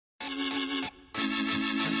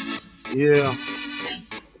Yeah.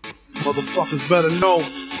 Motherfuckers better know.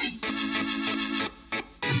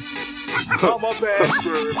 I'm a bad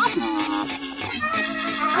bird.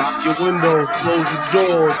 Lock your windows, close your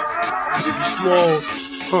doors. If you small,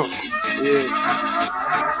 yeah.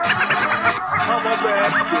 I'm a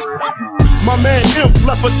bad bird. My man Imp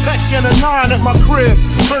left a tech and a 9 at my crib.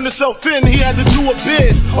 Turned himself in, he had to do a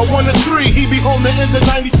bid. A 1 to 3, he be home the end of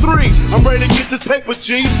 93. I'm ready to get this paper,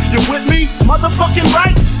 G. You with me? Motherfucking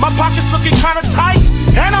right. My pocket's looking kinda tight.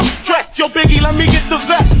 And I'm stressed. Yo, Biggie, let me get the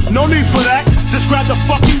vest. No need for that. Just grab the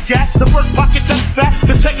fucking gat. The first pocket that's fat,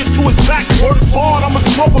 to take it to his back. Word is born, I'ma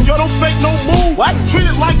smoke him. Yo, don't fake no moves. What? Treat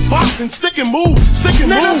it like boxing. Stick and move. Stick and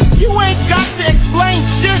move. You ain't got to explain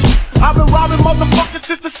shit. I've been robbing motherfuckers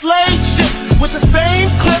since the slave shit. With the same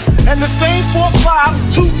clip and the same 4.5,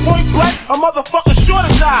 2-point blank, a motherfucker sure to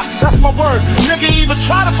die. That's my word. Nigga even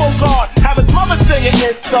try to go guard. Have his mother singing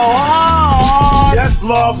it so hard. Yes,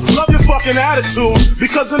 love. Love your fucking attitude.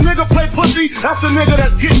 Because the nigga play pussy, that's the nigga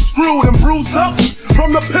that's getting screwed and bruised up.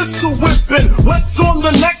 From the pistol whipping, wets on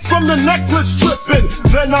the neck from the necklace stripping.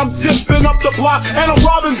 Then I'm dipping up the block and I'm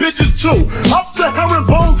robbing bitches too. Up the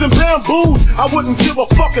herringbones and bamboos. I wouldn't give a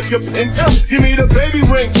fuck if you're pink. Give me the baby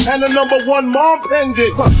rings and the #1 mom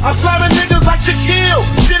pendant. I slamming niggas like Shaquille.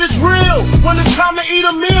 Shit is real. When it's time to eat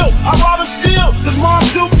a meal, I rob and steal. Cause Mom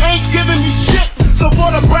Duke ain't giving me shit. So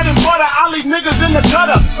for the bread and butter, I leave niggas in the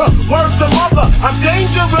gutter. Word to mother, I'm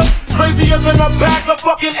dangerous. Crazier than a bag of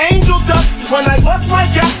fucking angel dust. When I bust my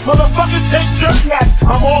gap, motherfuckers take dirt naps.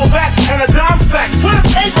 I'm all that and a dime sack with a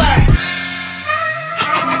payback.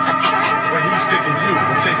 When he's sticking you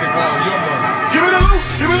and taking all your money. Give me the loot,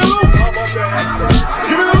 give me the loot. I'm a bad bird.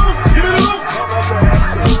 Give me the loot, give me the loot. I'm a bad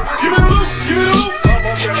bird. Give me the loot, give me the loot. I'm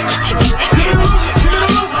a bad bird. Give me the loot, give me the loot. Give me the loot, give me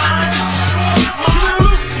the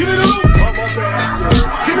loot. I'm a bad bird.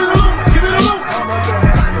 Give me the loot, give me the loot. I'm a bad bird. Give me the loot, give me the loot. I'm a bad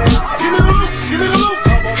bird. Give me the loot, give me the loot.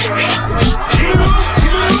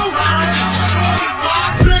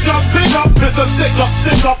 Big up, it's a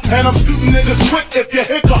stick up, and I'm shooting niggas quick if you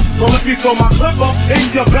hiccup. Don't let me throw my clip up in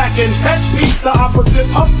your back and headpiece, the opposite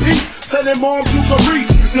of peace. Sending Mom to the reef.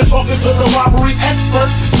 You're talking to the robbery expert.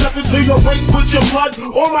 Step into your weight with your blood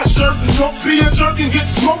on my shirt. Don't be a jerk and get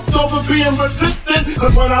smoked over being resistant.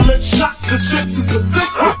 Cause when I lick shots, the shit's is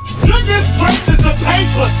consistent. Goodness gracious, the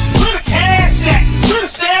papers. Where the cash at? Where the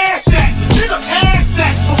stash at? Nigga, pass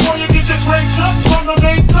that before you get your grades up from the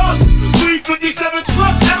main thug. 357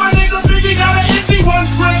 slip, and my nigga Biggie got an itchy 1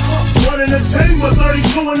 grip. 1 in the chamber,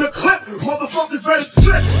 32 in the clip. Motherfuckers ready to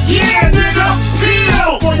strip. Yeah, nigga,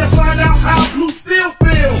 feel. Before you find out how blue steel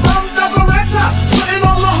feel. I'm the Beretta, putting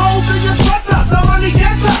all the holes in your sweater. The money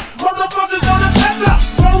getter, motherfuckers on the better.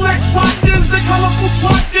 Rolex watches and colorful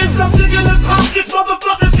swatches. I'm digging in pockets,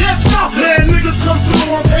 motherfuckers can't stop. Man, niggas come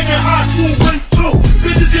through, I'm taking high school rings too.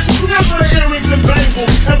 Bitches get screwed up with the earrings and bangles.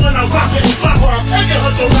 And when I rock it and flop her, I'm taking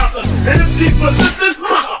her to rocker. And if she's persistent,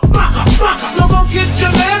 maka. So go get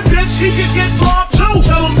your man, bitch, he can get robbed too.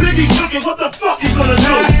 Tell him Biggie took it, what the fuck he gonna do?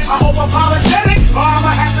 I hope I'm apologetic, or I'ma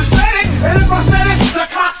have to say it. And if I said it, the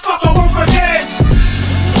cocksucker won't forget it.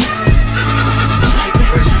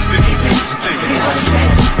 When he's sticking you and taking all your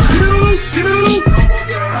money. Give me the loot, give me the loot. I'm a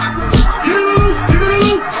bad bird. Give me the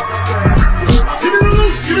loot, give me the loot. Give me the loot, give me the loot. Give me the loot, give me the loot. Give me the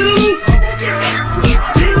loot, give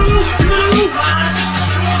me the loot.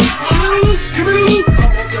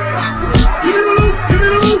 Give me the loot, give me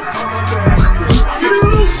the loot. Give me the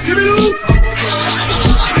loot, give me the loot.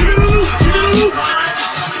 Give me the loot, give me the loot.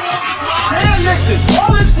 Man, listen,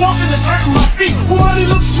 all this walking is hurting my feet. Boy, he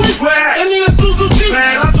looks sweet. Where? In the Isuzu Jeep.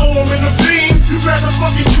 Man, I throw him in the beam. You grab the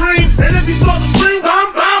fucking cream. And if he starts to scream,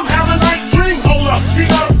 bam, have a nice dream. Hold up, he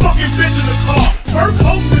got a fucking bitch in the car. Her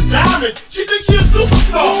coats and diamonds. She thinks she a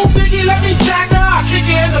superstar. Oh, Biggie, let me jack her. I'll kick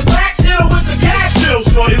her in the back. Hit her with the gas shield,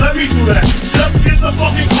 shorty. Let me do that. Just get the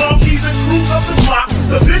fucking car keys and cruise up the block.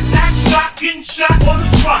 The bitch act shot, getting shot on the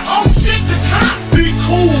spot. Oh shit, the cops. Be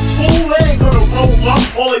cool, fool. They ain't gonna roll up.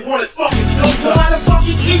 All they want is fucking